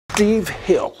Steve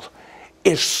Hill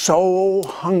is so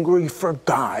hungry for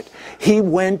God. He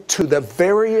went to the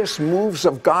various moves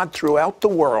of God throughout the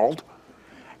world,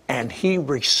 and he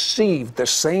received the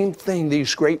same thing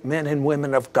these great men and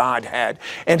women of God had.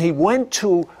 And he went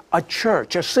to a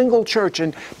church, a single church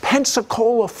in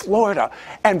Pensacola, Florida,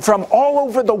 and from all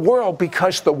over the world,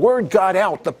 because the word got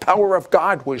out, the power of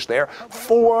God was there.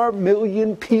 4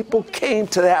 million people came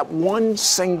to that one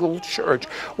single church.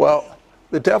 Well,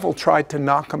 the devil tried to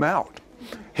knock him out.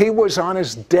 He was on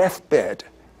his deathbed.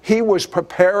 He was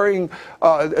preparing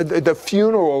the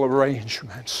funeral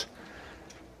arrangements.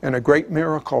 And a great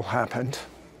miracle happened.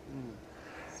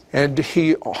 And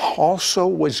he also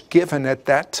was given at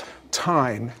that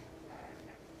time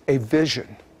a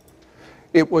vision.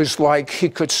 It was like he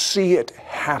could see it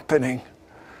happening.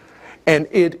 And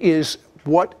it is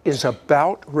what is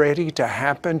about ready to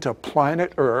happen to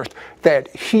planet Earth that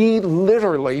he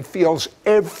literally feels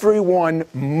everyone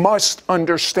must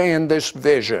understand this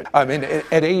vision. I mean,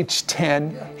 at age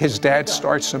 10, his dad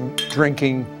starts him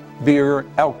drinking beer,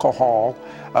 alcohol.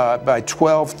 By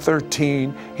 12,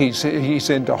 13, he's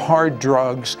into hard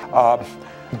drugs,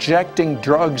 injecting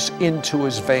drugs into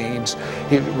his veins.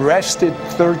 He arrested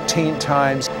 13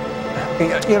 times.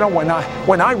 You know,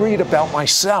 when I read about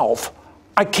myself,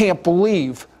 I can't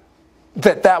believe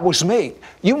that was me.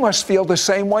 You must feel the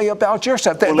same way about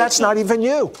yourself. That's not even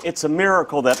you. It's a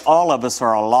miracle that all of us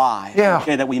are alive. Yeah.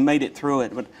 Okay, that we made it through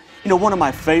it. But you know, one of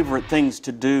my favorite things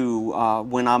to do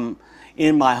when I'm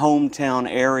in my hometown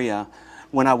area,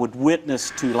 when I would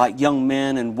witness to like young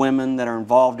men and women that are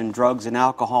involved in drugs and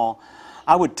alcohol,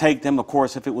 I would take them, of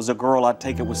course, if it was a girl, I'd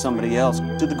take it with somebody else,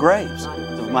 to the graves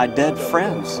of my dead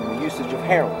friends. The usage of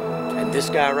heroin. And this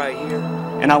guy right here.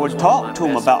 And I would talk to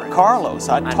him about Carlos.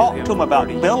 I'd talk to him about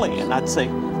Billy, and I'd say,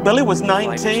 Billy was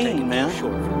 19, man.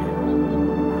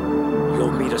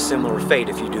 You'll meet a similar fate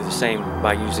if you do the same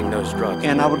by using those drugs.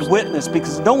 And I would witness,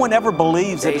 because no one ever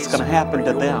believes that it's going to happen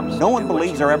to them. No one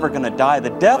believes they're ever going to die.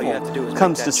 The devil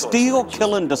comes to steal,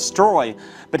 kill, and destroy,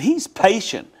 but he's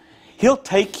patient. He'll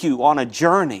take you on a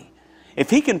journey. If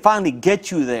he can finally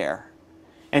get you there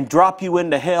and drop you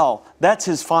into hell, that's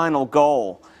his final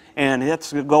goal. And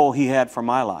that's the goal he had for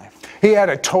my life. He had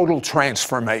a total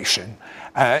transformation.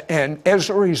 And as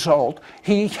a result,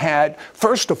 he had,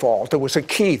 first of all, there was a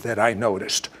key that I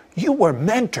noticed. You were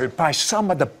mentored by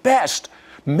some of the best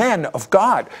men of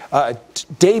God.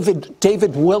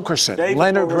 David Wilkerson,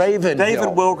 Leonard Ravenhill. David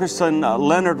Wilkerson,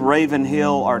 Leonard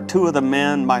Ravenhill are two of the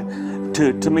men,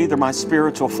 to me, they're my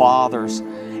spiritual fathers.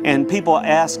 And people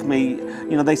ask me,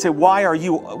 you know, they say, why are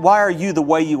you the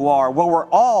way you are? Well, we're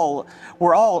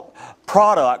all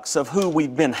products of who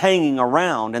we've been hanging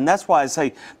around. And that's why I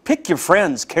say, pick your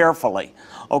friends carefully.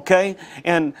 Okay?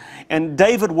 And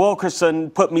David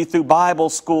Wilkerson put me through Bible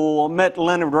school, met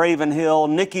Leonard Ravenhill,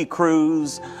 Nicky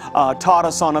Cruz, taught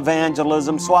us on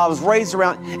evangelism. So I was raised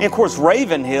around, and of course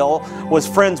Ravenhill was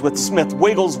friends with Smith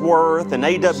Wigglesworth and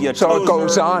A.W. So Tozer. it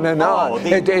goes on and on.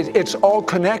 It's all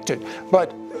connected.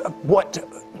 But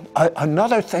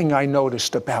another thing I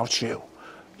noticed about you,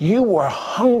 you were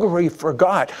hungry for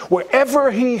God.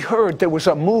 Wherever he heard there was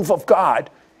a move of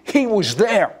God, he was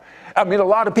there. I mean, a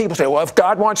lot of people say, well, if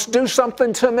God wants to do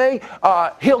something to me,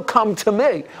 he'll come to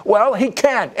me. Well, he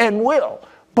can and will.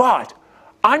 But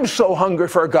I'm so hungry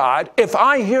for God, if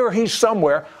I hear he's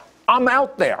somewhere, I'm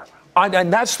out there.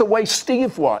 And that's the way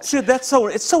Steve was. See, it's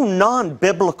so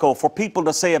non-biblical for people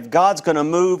to say, if God's going to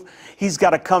move, he's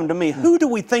got to come to me. Who do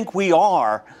we think we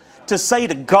are to say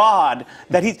to God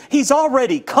that he's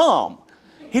already come?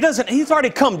 He's already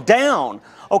come down.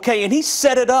 Okay, and he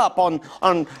set it up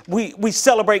we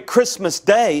celebrate Christmas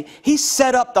Day. He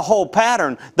set up the whole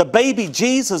pattern. The baby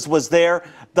Jesus was there.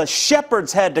 The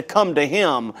shepherds had to come to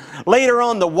him. Later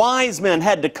on, the wise men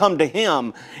had to come to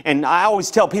him. And I always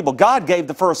tell people, God gave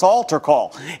the first altar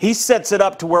call. He sets it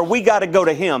up to where we got to go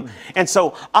to him. And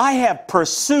so I have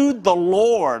pursued the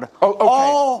Lord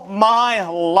all my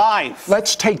life.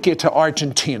 Let's take you to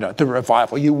Argentina, the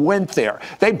revival. You went there.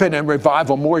 They've been in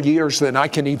revival more years than I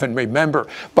can even remember.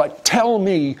 But tell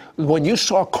me, when you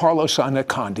saw Carlos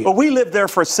Anacondia. Well, we lived there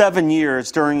for 7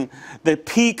 years during the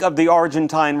peak of the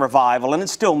Argentine revival, and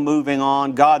it's still moving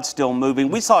on. God's still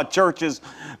moving. We saw churches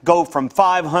go from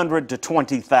 500 to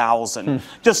 20,000.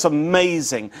 Just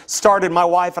amazing. My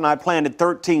wife and I planted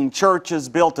 13 churches,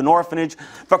 built an orphanage.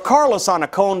 But Carlos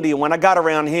Anacondia, when I got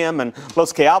around him, and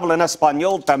los que hablan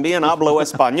español también hablo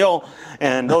español,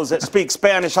 and those that speak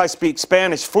Spanish, I speak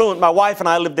Spanish fluent. My wife and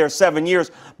I lived there 7 years.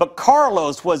 But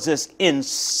Carlos was this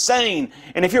insane.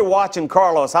 And if you're watching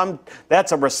Carlos,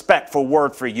 that's a respectful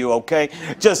word for you, okay?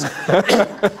 Just,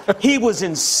 he was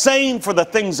insane for the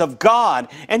things of God.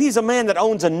 And he's a man that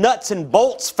owns a nuts and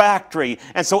bolts factory.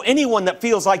 And so anyone that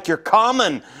feels like you're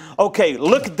common, okay,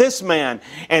 look at this man.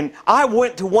 And I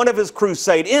went to one of his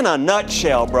crusades in a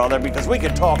nutshell, brother, because we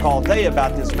could talk all day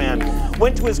about this man.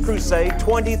 Went to his crusade,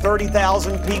 20,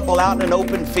 30,000 people out in an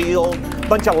open field,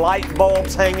 bunch of light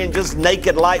bulbs hanging, just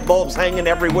naked light bulbs hanging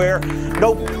everywhere.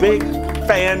 No big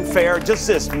fanfare, just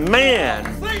this man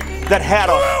that had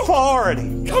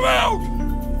authority. Come out!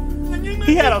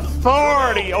 He had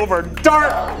authority over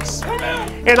darkness.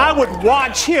 And I would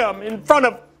watch him in front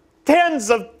of tens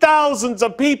of thousands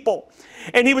of people.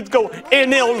 And he would go,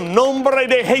 En el nombre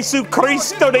de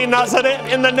Jesucristo de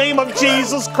Nazaret, in the name of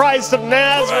Jesus Christ of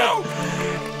Nazareth.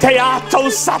 Teato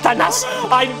Satanas,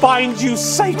 I bind you,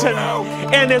 Satan.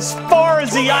 And as far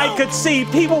as the eye could see,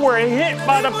 people were hit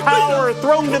by the power,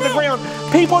 thrown to the ground.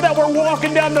 People that were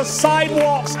walking down the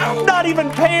sidewalks, not even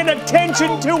paying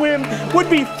attention to him, would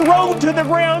be thrown to the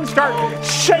ground, start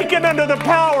shaking under the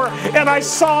power. And I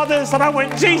saw this and I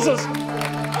went, Jesus,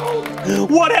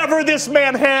 whatever this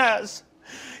man has,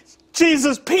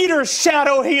 Jesus, Peter's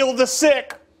shadow healed the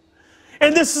sick.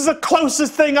 And this is the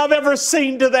closest thing I've ever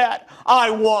seen to that.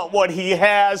 I want what he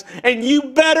has, and you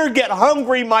better get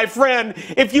hungry, my friend.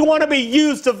 If you want to be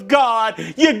used of God,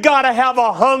 you got to have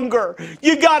a hunger.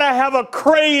 You got to have a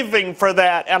craving for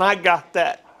that, and I got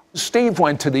that. Steve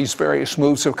went to these various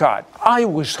moves of God. I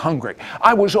was hungry.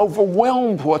 I was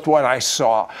overwhelmed with what I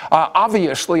saw.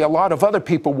 Obviously, a lot of other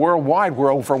people worldwide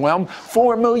were overwhelmed.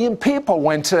 4 million people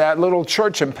went to that little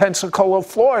church in Pensacola,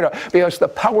 Florida, because the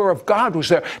power of God was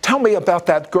there. Tell me about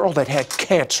that girl that had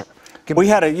cancer. We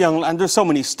had a young, and there's so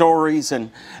many stories,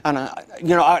 and you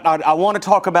know, I want to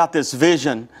talk about this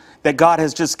vision that God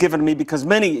has just given me, because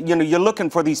many, you know, you're looking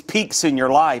for these peaks in your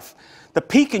life. The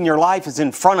peak in your life is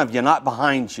in front of you, not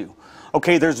behind you.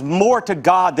 Okay, there's more to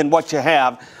God than what you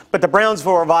have. But the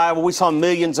Brownsville revival, we saw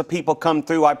millions of people come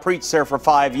through. I preached there for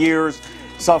 5 years.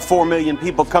 Saw 4 million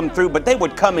people come through, but they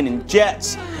would come in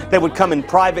jets. They would come in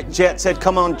private jets. They'd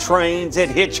come on trains. They'd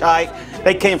hitchhike.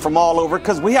 They came from all over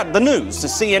because we had the news. The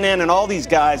CNN and all these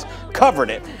guys covered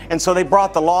it. And so they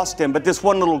brought the lost in. But this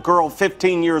one little girl,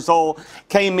 15 years old,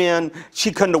 came in.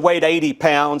 She couldn't have weighed 80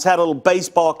 pounds, had a little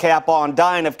baseball cap on,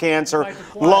 dying of cancer.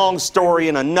 Long story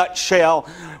in a nutshell.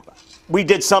 We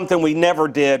did something we never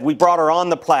did. We brought her on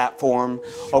the platform,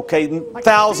 okay?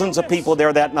 Thousands of people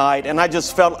there that night, and I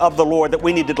just felt of the Lord that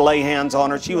we needed to lay hands on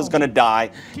her. She was going to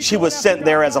die. She was sent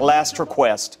there as a last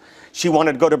request. She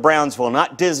wanted to go to Brownsville,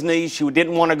 not Disney. She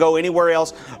didn't want to go anywhere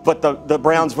else but the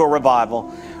Brownsville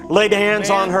revival. Laid hands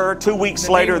on her. 2 weeks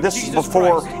later, this was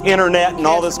before internet and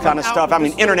all this kind of stuff. I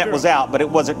mean, internet was out, but it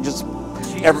wasn't just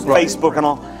Facebook and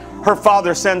all. Her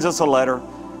father sends us a letter.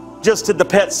 Just did the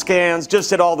PET scans,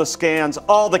 just did all the scans,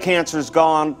 all the cancer's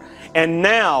gone. And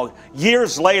now,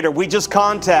 years later, we just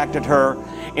contacted her,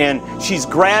 and she's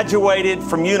graduated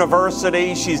from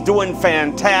university. She's doing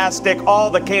fantastic. All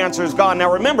the cancer's gone.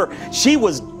 Now remember, she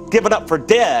was given up for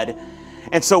dead.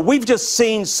 And so we've just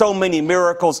seen so many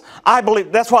miracles. I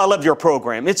believe, that's why I love your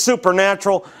program. It's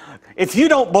supernatural. If you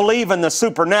don't believe in the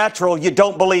supernatural, you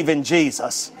don't believe in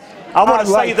Jesus. I want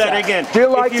to say that again. Do you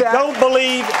like that? If you don't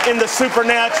believe in the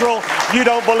supernatural, you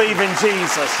don't believe in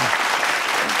Jesus.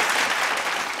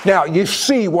 Now, you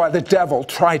see why the devil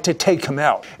tried to take him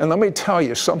out. And let me tell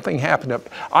you, something happened.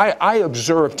 I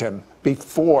observed him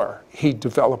before he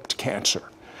developed cancer.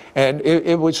 And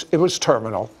it was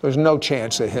terminal. There was no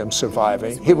chance of him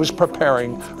surviving. He was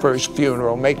preparing for his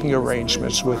funeral, making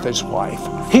arrangements with his wife.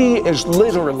 He is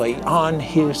literally on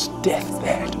his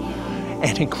deathbed.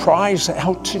 And he cries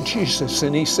out to Jesus,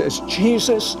 and he says,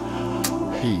 Jesus,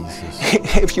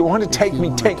 if you want to take me,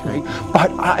 take me.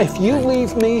 But if you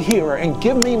leave me here and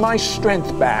give me my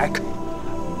strength back,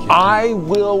 I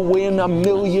will win 1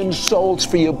 million souls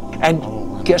for you.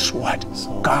 And guess what?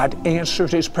 God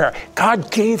answered his prayer. God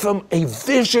gave him a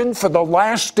vision for the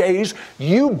last days.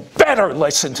 You better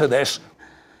listen to this.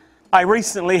 I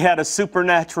recently had a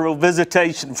supernatural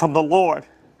visitation from the Lord.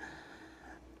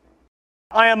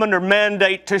 I am under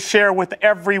mandate to share with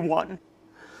everyone.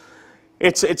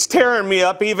 It's tearing me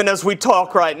up even as we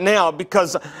talk right now,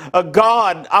 because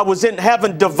God, I was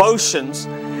having devotions,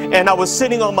 and I was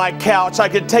sitting on my couch. I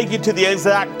could take you to the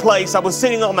exact place. I was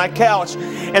sitting on my couch,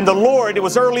 and the Lord, it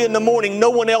was early in the morning, no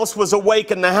one else was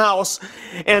awake in the house,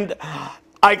 and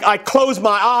I closed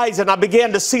my eyes and I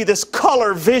began to see this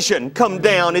color vision come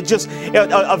down. It just,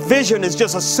 a vision is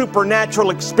just a supernatural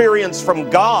experience from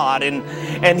God.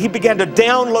 And he began to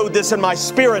download this in my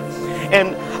spirit.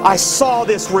 and I saw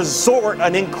this resort,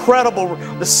 an incredible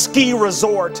ski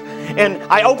resort, and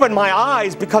I opened my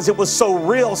eyes because it was so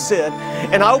real, Sid,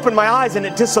 and I opened my eyes and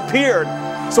it disappeared.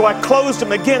 So I closed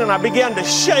them again and I began to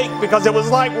shake because it was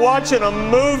like watching a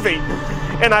movie.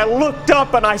 And I looked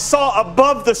up and I saw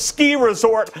above the ski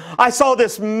resort, I saw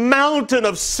this mountain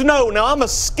of snow. Now I'm a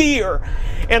skier,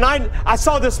 and I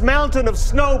saw this mountain of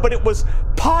snow, but it was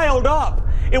piled up.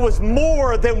 It was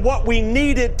more than what we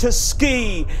needed to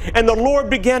ski. And the Lord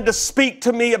began to speak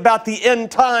to me about the end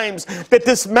times, that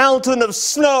this mountain of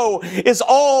snow is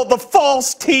all the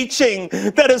false teaching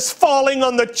that is falling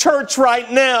on the church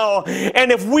right now. And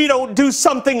if we don't do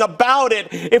something about it,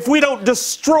 if we don't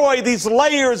destroy these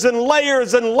layers and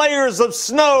layers and layers of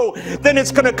snow, then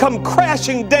it's going to come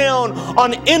crashing down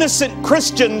on innocent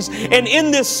Christians. And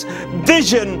in this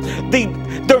vision,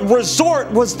 the resort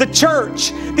was the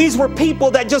church. These were people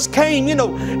that just came, you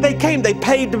know, they came, they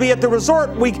paid to be at the resort.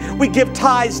 We give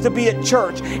tithes to be at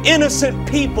church. Innocent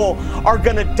people are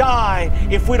going to die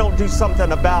if we don't do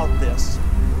something about this.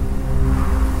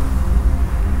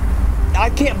 I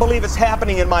can't believe it's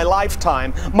happening in my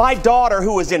lifetime. My daughter,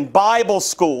 who was in Bible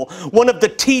school, one of the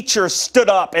teachers stood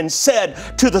up and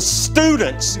said to the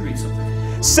students,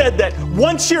 said that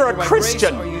once you're a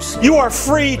Christian, you are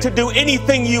free to do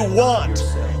anything you want.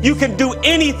 You can do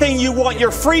anything you want. You're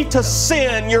free to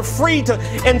sin. You're free to...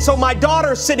 And so my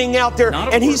daughter's sitting out there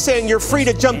and he's saying you're free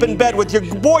to jump in bed with your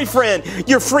boyfriend.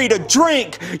 You're free to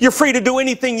drink. You're free to do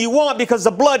anything you want because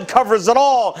the blood covers it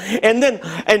all. And then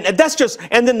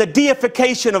the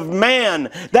deification of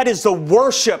man. That is the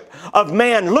worship of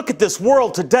man. Look at this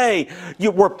world today.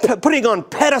 We're putting on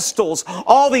pedestals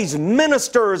all these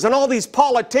ministers and all these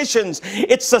politicians.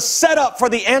 It's a setup for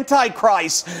the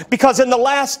Antichrist, because in the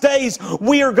last days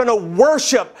we are going to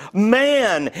worship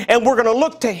man and we're going to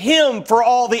look to him for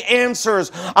all the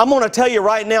answers. I'm going to tell you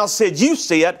right now, Sid, you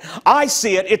see it, I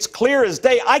see it, it's clear as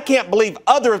day. I can't believe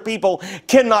other people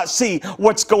cannot see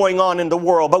what's going on in the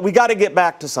world, but we got to get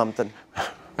back to something.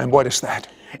 And what is that?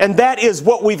 And that is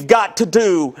what we've got to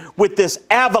do with this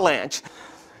avalanche,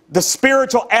 the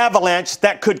spiritual avalanche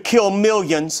that could kill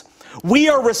millions. We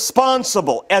are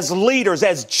responsible as leaders,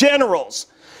 as generals,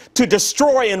 to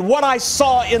destroy. And what I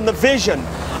saw in the vision,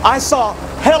 I saw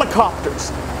helicopters,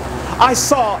 I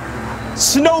saw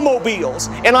snowmobiles,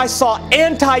 and I saw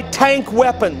anti-tank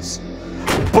weapons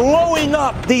blowing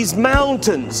up these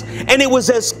mountains. And it was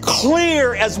as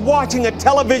clear as watching a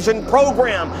television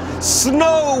program.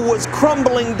 Snow was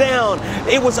crumbling down.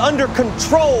 It was under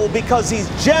control because these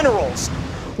generals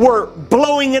were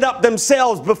blowing it up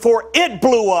themselves before it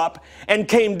blew up and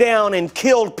came down and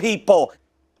killed people.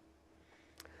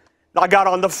 I got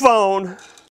on the phone,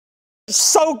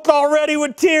 soaked already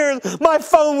with tears. My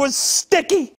phone was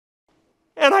sticky.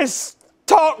 And I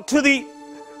talked to the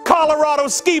Colorado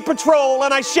Ski Patrol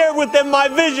and I shared with them my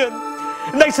vision.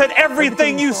 And they said,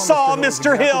 everything you saw,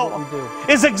 Mr. Hill,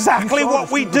 is exactly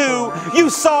what we do. You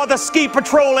saw the Ski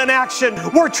Patrol in action.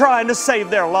 We're trying to save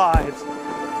their lives.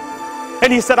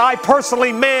 And he said, I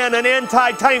personally man an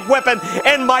anti-tank weapon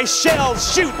and my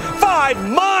shells shoot 5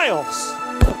 miles.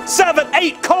 7,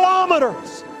 8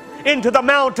 kilometers into the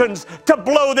mountains to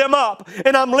blow them up.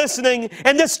 And I'm listening,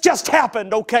 and this just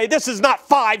happened, okay? This is not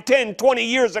 5, 10, 20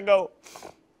 years ago.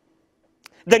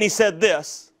 Then he said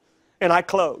this, and I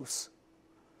close.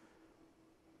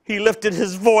 He lifted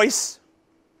his voice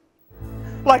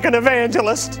like an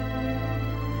evangelist.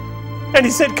 And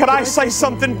he said, could I say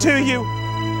something to you,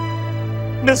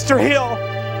 Mr. Hill?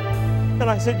 And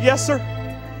I said, yes, sir.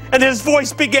 And his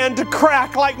voice began to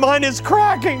crack like mine is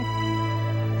cracking.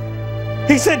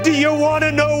 He said, do you want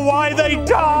to know why they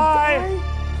die?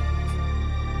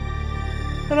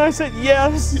 And I said,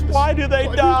 yes. Why do they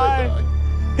die?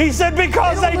 He said,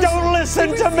 because they don't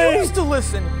listen to me. They refuse to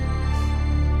listen.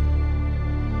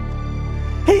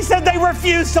 He said, they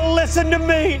refuse to listen to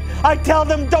me. I tell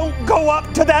them, don't go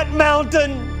up to that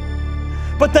mountain.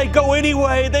 But they go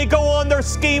anyway. They go on their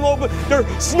their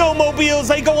snowmobiles.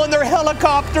 They go on their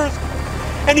helicopters.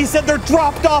 And he said they're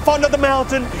dropped off onto the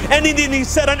mountain. And then he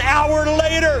said an hour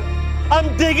later,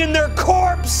 I'm digging their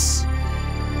corpse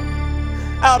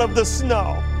out of the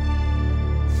snow.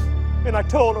 And I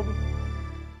told him,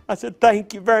 I said,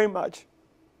 thank you very much.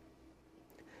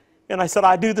 And I said,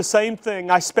 I do the same thing.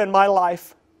 I spend my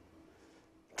life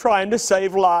trying to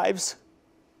save lives.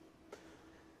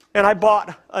 And I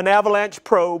bought an avalanche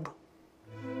probe,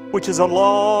 which is a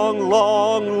long,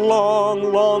 long,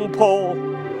 long, long pole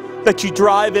that you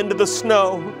drive into the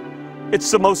snow.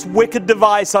 It's the most wicked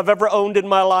device I've ever owned in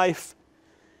my life.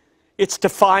 It's to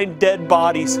find dead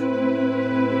bodies.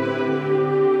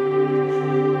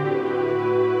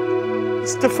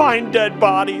 streets to find dead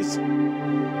bodies,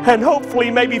 and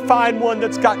hopefully maybe find one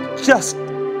that's got just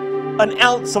an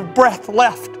ounce of breath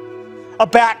left. A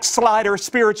backslider,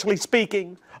 spiritually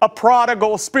speaking, a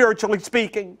prodigal, spiritually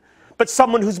speaking, but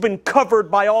someone who's been covered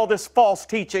by all this false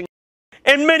teaching.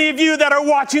 And many of you that are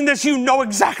watching this, you know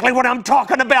exactly what I'm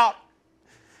talking about.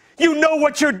 You know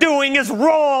what you're doing is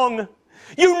wrong.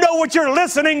 You know what you're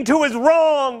listening to is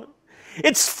wrong.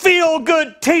 It's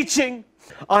feel-good teaching.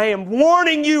 I am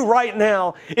warning you right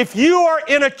now, if you are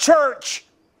in a church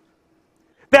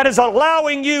that is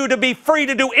allowing you to be free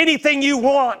to do anything you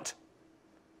want,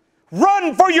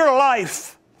 run for your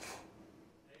life.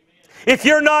 If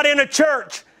you're not in a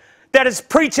church that is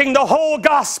preaching the whole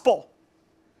gospel,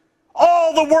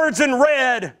 all the words in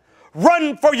red,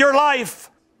 run for your life.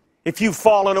 If you've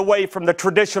fallen away from the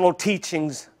traditional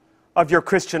teachings of your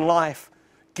Christian life,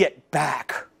 get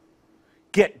back.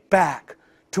 Get back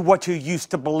to what you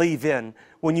used to believe in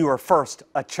when you were first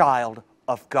a child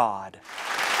of God.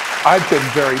 I've been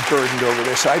very burdened over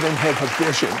this. I didn't have a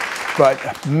vision,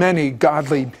 but many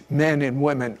godly men and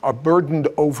women are burdened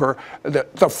over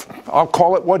I'll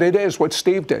call it what it is, what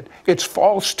Steve did. It's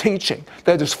false teaching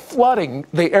that is flooding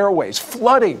the airways,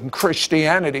 flooding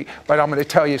Christianity. But I'm going to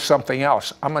tell you something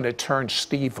else. I'm going to turn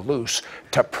Steve loose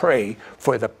to pray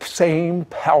for the same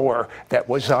power that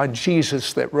was on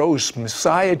Jesus, that rose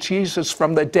Messiah Jesus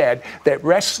from the dead, that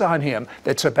rests on him,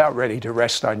 that's about ready to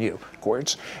rest on you.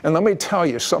 And let me tell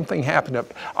you, something happened.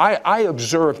 I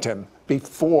observed him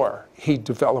before he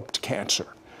developed cancer.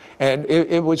 And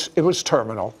it was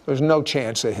terminal. There's no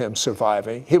chance of him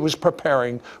surviving. He was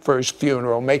preparing for his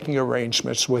funeral, making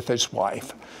arrangements with his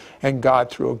wife. And God,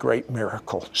 through a great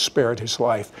miracle, spared his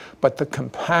life. But the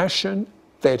compassion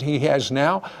that he has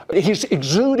now, he's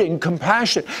exuding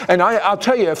compassion. And I'll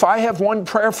tell you, if I have one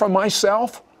prayer for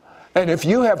myself, and if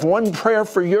you have one prayer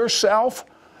for yourself,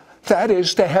 that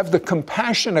is to have the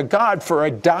compassion of God for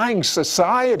a dying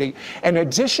society. In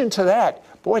addition to that,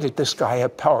 boy, did this guy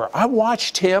have power. I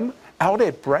watched him out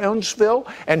at Brownsville,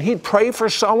 and he'd pray for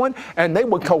someone, and they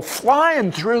would go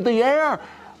flying through the air.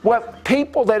 Well,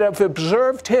 people that have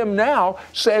observed him now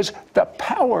says the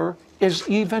power is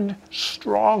even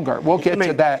stronger. We'll get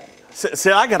to that.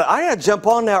 See, I gotta jump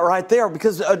on that right there,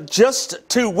 because just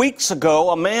 2 weeks ago,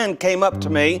 a man came up to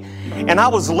me, and I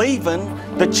was leaving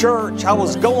the church. I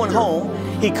was going home.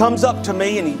 He comes up to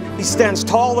me, and he stands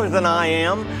taller than I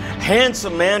am,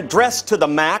 handsome man, dressed to the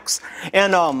max,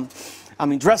 and I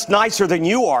mean, dressed nicer than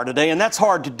you are today, and that's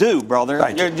hard to do, brother.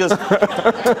 You're just,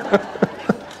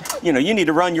 you know, you need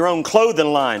to run your own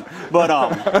clothing line. But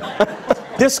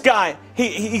this guy,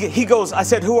 he goes, I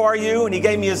said, who are you? And he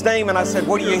gave me his name, and I said,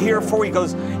 what are you here for? He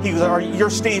goes,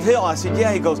 you're Steve Hill. I said,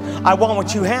 yeah. He goes, I want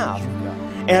what you have.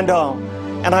 And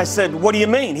I said, what do you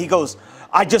mean? He goes,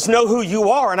 I just know who you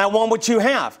are, and I want what you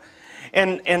have.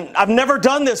 And I've never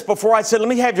done this before. I said, let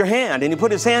me have your hand. And he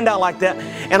put his hand out like that,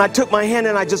 and I took my hand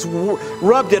and I just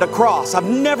rubbed it across. I've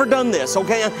never done this,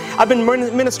 okay? I've been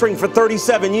ministering for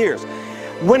 37 years.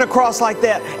 Went across like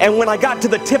that, and when I got to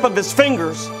the tip of his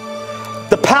fingers,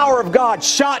 the power of God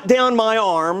shot down my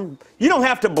arm. You don't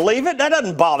have to believe it. That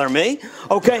doesn't bother me,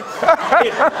 okay?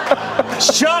 It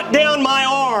shot down my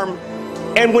arm,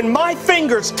 and when my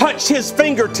fingers touched his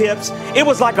fingertips, it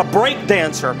was like a break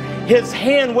dancer. His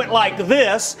hand went like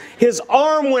this, his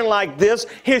arm went like this,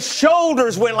 his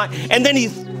shoulders went like, and then he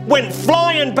went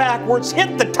flying backwards,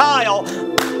 hit the tile.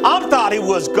 I thought he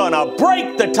was gonna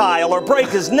break the tile or break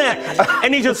his neck,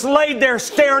 and he just laid there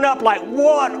staring up like,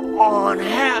 what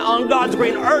on God's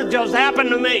green earth just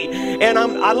happened to me? And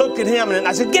I looked at him and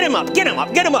I said, get him up, get him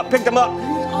up, get him up, picked him up.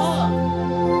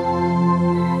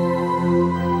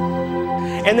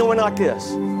 And then went like this,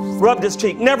 rubbed his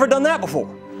cheek. Never done that before.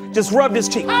 Just rubbed his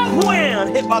cheek.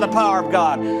 Wham! Hit by the power of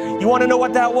God. You want to know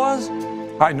what that was?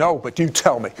 I know, but you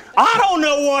tell me. I don't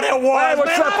know what it was.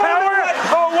 What's the power?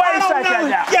 Oh, wait a second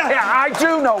now. Yeah, I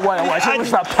do know what it was. It was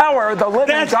the power of the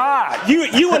living God.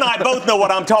 You and I both know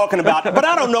what I'm talking about, but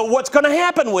I don't know what's going to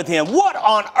happen with him. What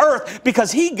on earth?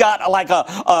 Because he got like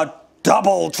a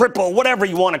double, triple, whatever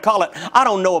you want to call it. I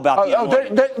don't know about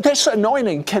this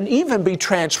anointing can even be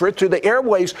transferred through the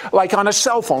airways like on a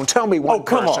cell phone. Tell me one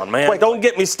person. Oh, come on, man. Wait, don't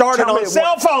get me started on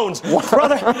cell phones,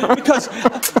 brother, because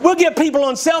we'll get people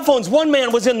on cell phones. One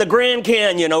man was in the Grand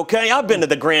Canyon, okay? I've been to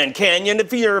the Grand Canyon.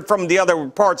 If you're from the other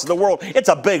parts of the world, it's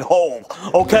a big hole,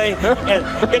 okay?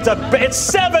 And it's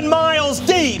 7 miles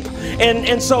deep.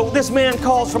 And so this man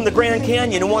calls from the Grand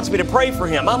Canyon and wants me to pray for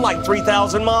him. I'm like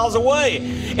 3,000 miles away.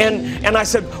 And I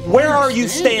said, where are you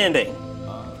standing?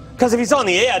 Because if he's on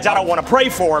the edge, I don't want to pray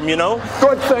for him, you know.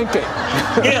 Good thinking.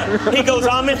 Yeah, he goes,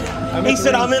 I'm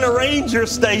in a ranger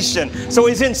station. So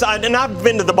he's inside, and I've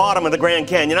been to the bottom of the Grand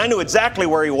Canyon. I knew exactly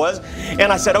where he was.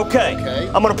 And I said, okay.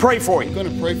 I'm going to pray for you. I'm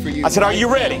going to pray for you. I said, are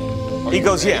you ready? He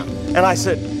goes, yeah. And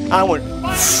I went,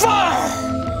 fire!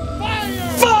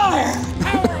 Fire!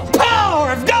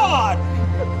 Power of God!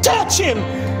 Touch him!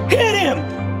 Hit him!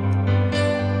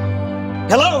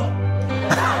 Hello?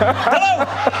 Hello?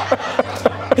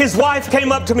 His wife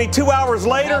came up to me 2 hours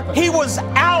later. He was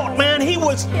out, man. He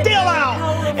was still out.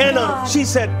 And she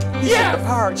said,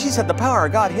 the power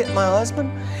of God hit my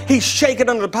husband. He's shaking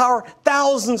under the power,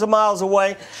 thousands of miles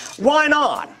away. Why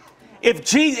not? If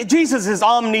Jesus is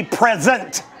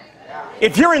omnipresent.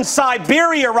 If you're in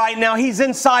Siberia right now, he's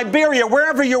in Siberia.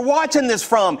 Wherever you're watching this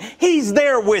from, he's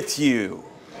there with you.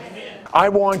 I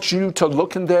want you to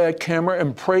look into that camera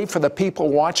and pray for the people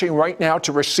watching right now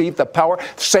to receive the power.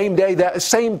 Same day, that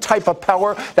same type of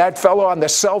power that fellow on the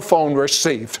cell phone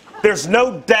received. There's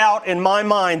no doubt in my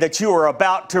mind that you are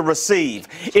about to receive.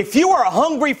 If you are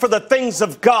hungry for the things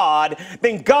of God,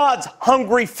 then God's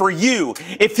hungry for you.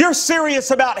 If you're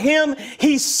serious about Him,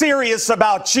 He's serious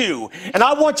about you. And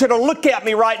I want you to look at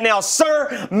me right now.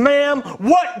 Sir, ma'am,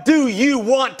 what do you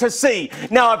want to see?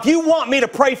 Now, if you want me to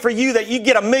pray for you that you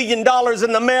get $1 million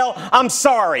in the mail, I'm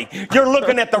sorry. You're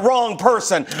looking at the wrong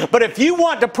person. But if you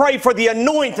want to pray for the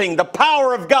anointing, the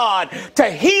power of God,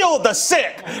 to heal the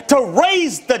sick, to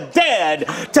raise the dead,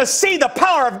 to see the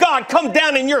power of God come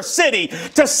down in your city,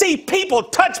 to see people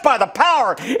touched by the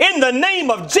power in the name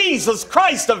of Jesus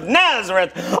Christ of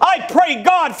Nazareth, I pray,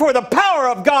 God, for the power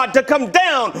of God to come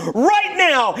down right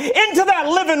now into that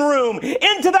living room,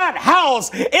 into that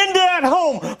house, into that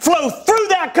home, flow through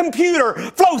that computer,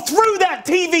 flow through that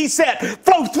TV set,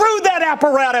 flow through that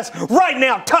apparatus right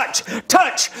now. Touch,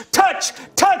 touch, touch,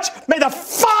 touch. May the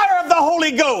fire of the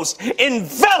Holy Ghost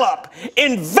envelop,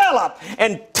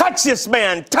 and touch this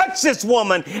man, touch this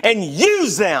woman, and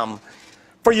use them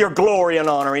for your glory and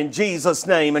honor in Jesus'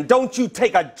 name. And don't you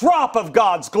take a drop of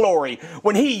God's glory.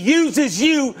 When He uses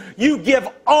you, you give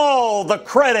all the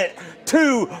credit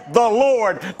to the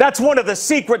Lord. That's one of the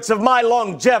secrets of my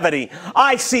longevity.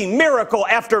 I see miracle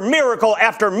after miracle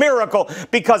after miracle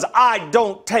because I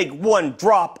don't take one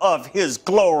drop of His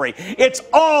glory. It's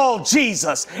all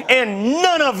Jesus and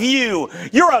none of you.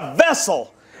 You're a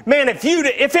vessel. Man, if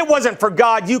it wasn't for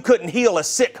God, you couldn't heal a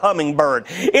sick hummingbird.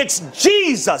 It's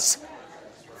Jesus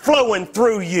flowing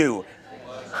through you.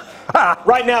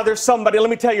 Right now, there's somebody, let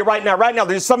me tell you right now,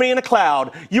 there's somebody in a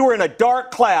cloud. You are in a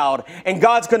dark cloud, and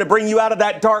God's going to bring you out of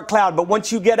that dark cloud. But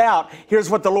once you get out, here's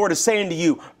what the Lord is saying to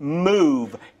you.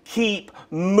 Move. Keep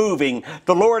moving.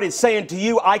 The Lord is saying to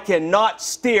you, I cannot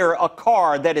steer a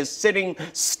car that is sitting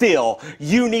still.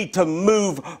 You need to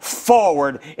move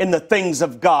forward in the things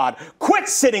of God. Quit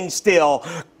sitting still.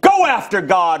 Go after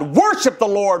God. Worship the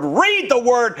Lord. Read the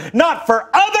Word, not for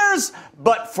others,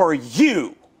 but for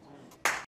you.